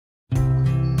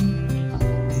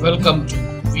Welcome to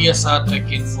VSR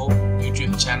Tech Info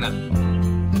YouTube channel.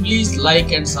 Please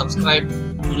like and subscribe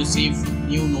to receive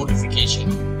new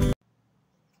notification.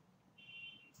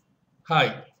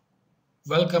 Hi,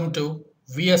 welcome to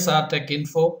VSR Tech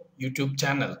Info YouTube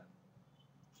channel.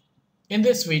 In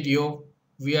this video,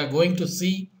 we are going to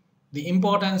see the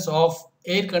importance of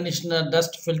air conditioner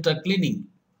dust filter cleaning.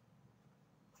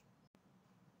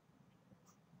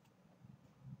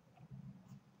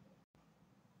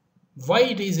 Why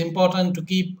it is important to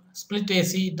keep split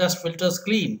AC dust filters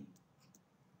clean.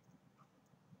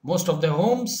 Most of the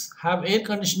homes have air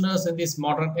conditioners in this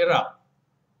modern era.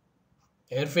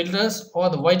 Air filters are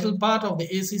the vital part of the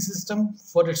AC system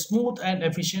for its smooth and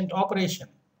efficient operation.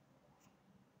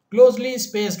 Closely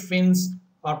spaced fins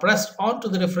are pressed onto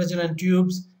the refrigerant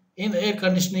tubes in the air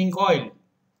conditioning coil.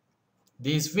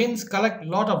 These fins collect a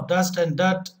lot of dust and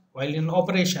dirt while in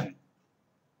operation.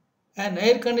 An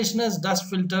air conditioner's dust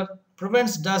filter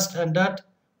prevents dust and dirt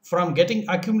from getting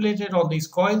accumulated on these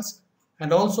coils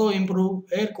and also improve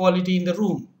air quality in the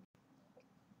room.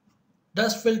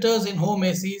 Dust filters in home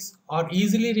ACs are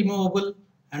easily removable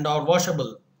and are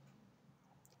washable.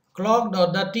 Clogged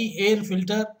or dirty air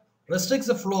filter restricts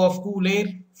the flow of cool air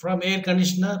from air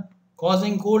conditioner,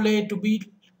 causing cold air to be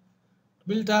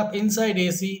built up inside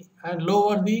AC and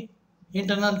lower the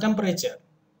internal temperature.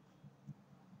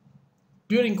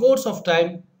 During course of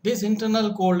time, this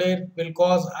internal cold air will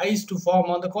cause ice to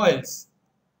form on the coils.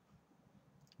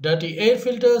 Dirty air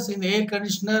filters in the air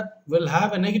conditioner will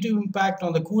have a negative impact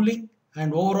on the cooling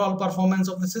and overall performance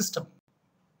of the system.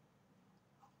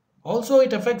 Also,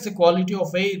 it affects the quality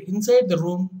of air inside the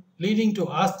room, leading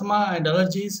to asthma and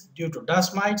allergies due to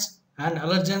dust mites and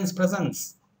allergens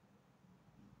presence.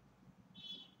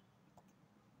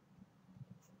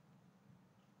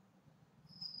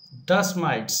 Dust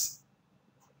mites.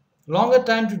 Longer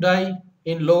time to die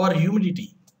in lower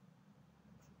humidity.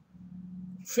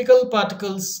 Fecal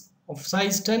particles of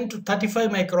size 10 to 35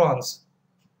 microns.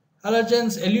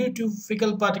 Allergens elute to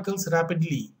fecal particles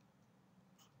rapidly.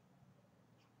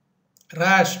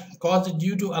 Rash caused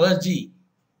due to allergy.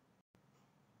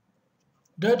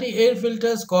 Dirty air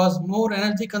filters cause more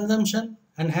energy consumption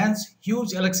and hence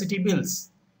huge electricity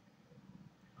bills.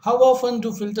 How often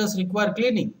do filters require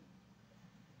cleaning?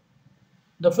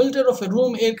 The filter of a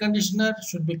room air conditioner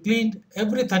should be cleaned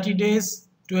every 30 days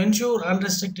to ensure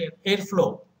unrestricted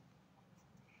airflow.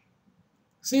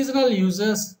 Seasonal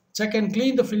users check and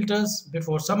clean the filters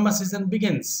before summer season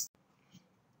begins.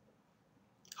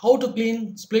 How to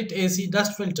clean split AC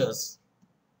dust filters?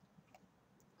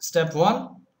 Step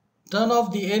 1. Turn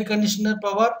off the air conditioner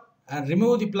power and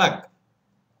remove the plug.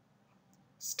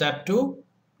 Step 2.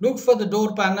 Look for the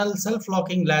door panel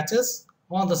self-locking latches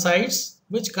on the sides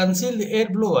which conceal the air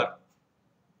blower.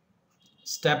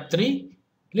 Step 3.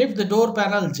 Lift the door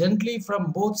panel gently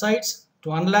from both sides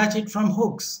to unlatch it from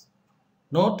hooks.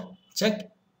 Note,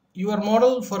 check your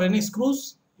model for any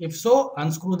screws. If so,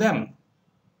 unscrew them.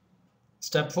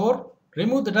 Step 4.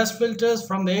 Remove the dust filters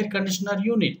from the air conditioner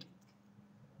unit.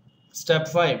 Step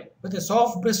 5. With a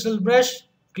soft bristle brush,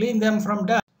 clean them from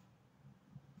dust.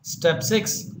 Step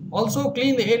 6. Also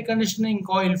clean the air conditioning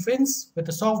coil fins with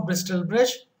a soft bristle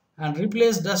brush and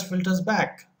replace dust filters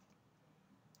back.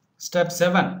 Step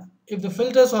 7. If the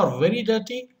filters are very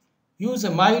dirty, use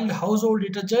a mild household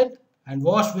detergent and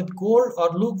wash with cold or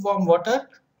lukewarm water.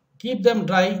 Keep them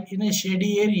dry in a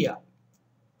shady area.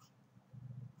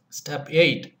 Step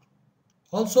 8.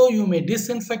 Also, you may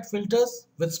disinfect filters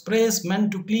with sprays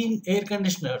meant to clean air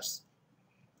conditioners.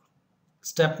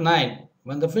 Step 9.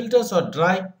 When the filters are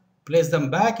dry, place them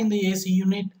back in the AC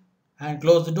unit and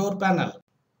close the door panel.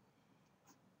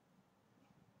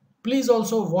 Please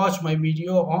also watch my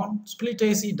video on split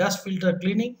AC dust filter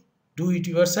cleaning. Do it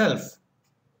yourself.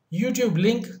 YouTube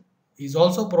link is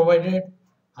also provided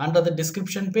under the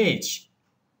description page.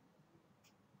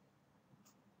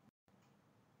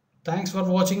 Thanks for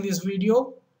watching this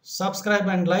video. Subscribe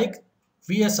and like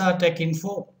VSR Tech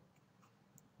Info.